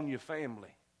on your family.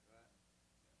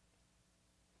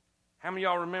 How many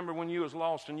of y'all remember when you was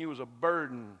lost and you was a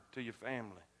burden to your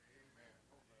family?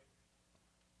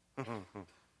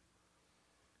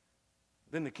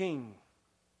 Then the king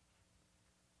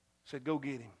said, go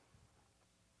get him.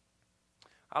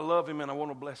 I love him and I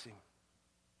want to bless him.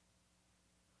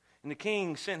 And the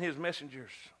king sent his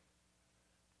messengers,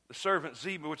 the servant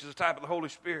Ziba, which is a type of the Holy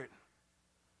Spirit.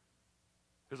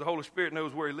 Because the Holy Spirit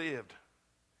knows where he lived.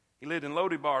 He lived in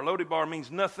Lodebar. Lodebar means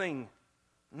nothing.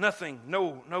 Nothing.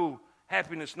 No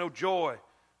happiness, no joy,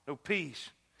 no peace.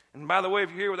 And by the way, if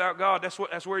you're here without God,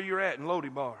 that's where you're at, in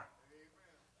Lodebar.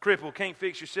 Crippled, can't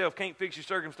fix yourself, can't fix your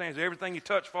circumstances. Everything you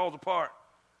touch falls apart.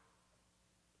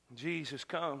 Jesus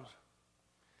comes.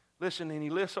 Listen, and he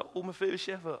lifts old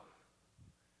Mephibosheth up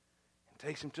and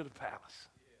takes him to the palace.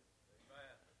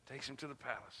 Takes him to the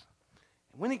palace.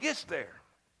 And when he gets there,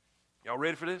 y'all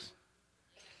ready for this?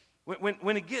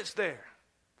 When he gets there,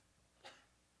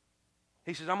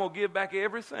 he says, I'm going to give back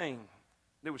everything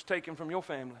that was taken from your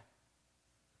family.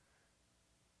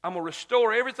 I'm going to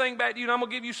restore everything back to you, and I'm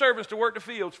going to give you servants to work the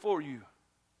fields for you.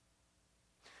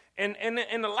 And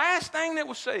the last thing that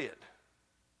was said,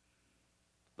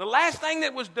 the last thing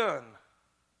that was done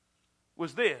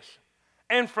was this.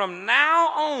 And from now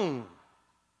on,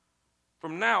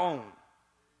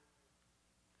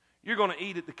 you're going to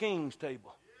eat at the king's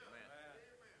table.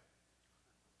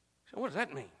 So what does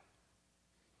that mean?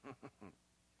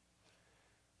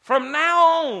 From now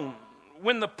on,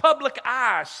 when the public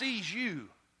eye sees you,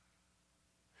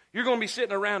 you're going to be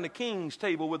sitting around the king's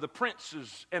table with the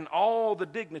princes and all the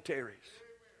dignitaries.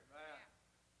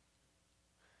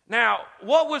 Now,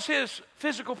 what was his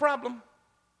physical problem?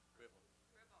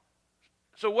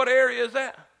 So what area is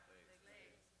that?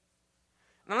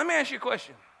 Now let me ask you a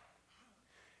question.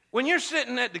 When you're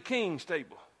sitting at the king's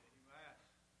table,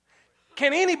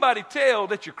 can anybody tell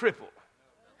that you're crippled?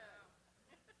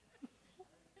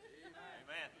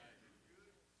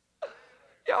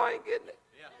 Y'all ain't getting it.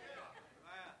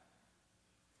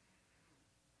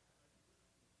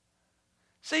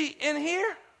 See, in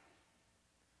here,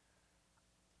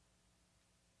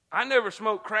 I never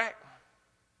smoked crack,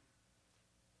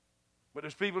 but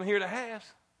there's people in here that has,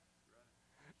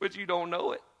 but you don't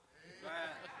know it.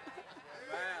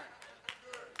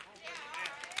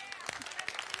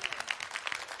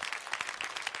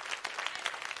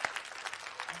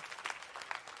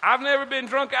 I've never been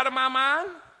drunk out of my mind,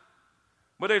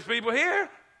 but there's people here,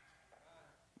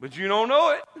 but you don't know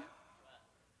it.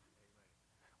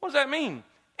 What does that mean?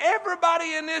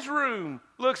 Everybody in this room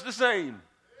looks the same.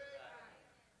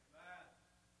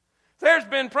 There's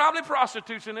been probably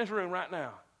prostitutes in this room right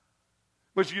now,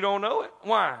 but you don't know it.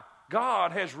 Why?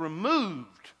 God has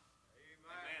removed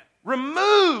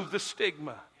the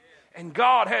stigma, and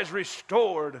God has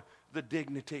restored the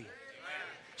dignity.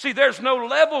 See, there's no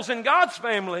levels in God's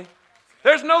family.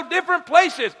 There's no different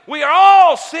places. We are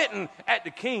all sitting at the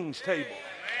king's table,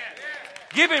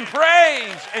 giving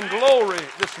praise and glory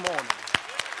this morning.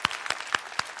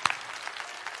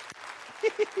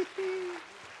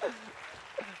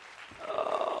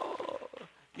 Oh,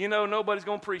 you know, nobody's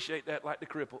going to appreciate that like the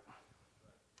crippled.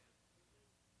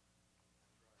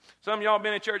 Some of y'all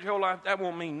been in church your whole life. That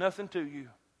won't mean nothing to you.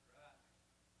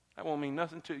 That won't mean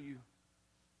nothing to you.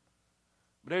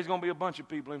 But there's going to be a bunch of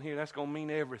people in here that's going to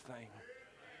mean everything.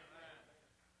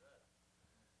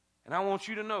 And I want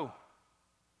you to know,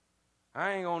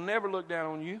 I ain't going to never look down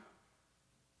on you.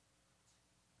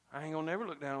 I ain't going to never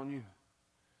look down on you.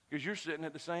 Because you're sitting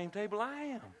at the same table I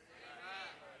am.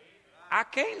 I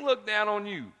can't look down on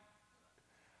you.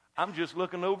 I'm just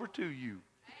looking over to you.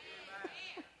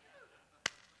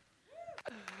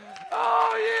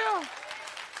 Oh, yeah.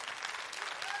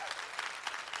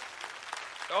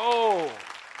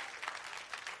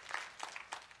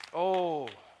 Oh,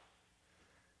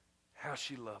 how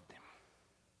she loved him.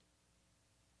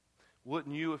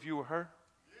 Wouldn't you if you were her?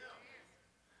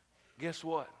 Guess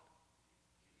what?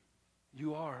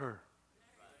 You are her.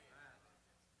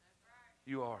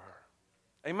 You are her.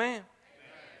 Amen?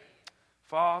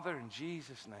 Father, in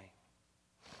Jesus' name.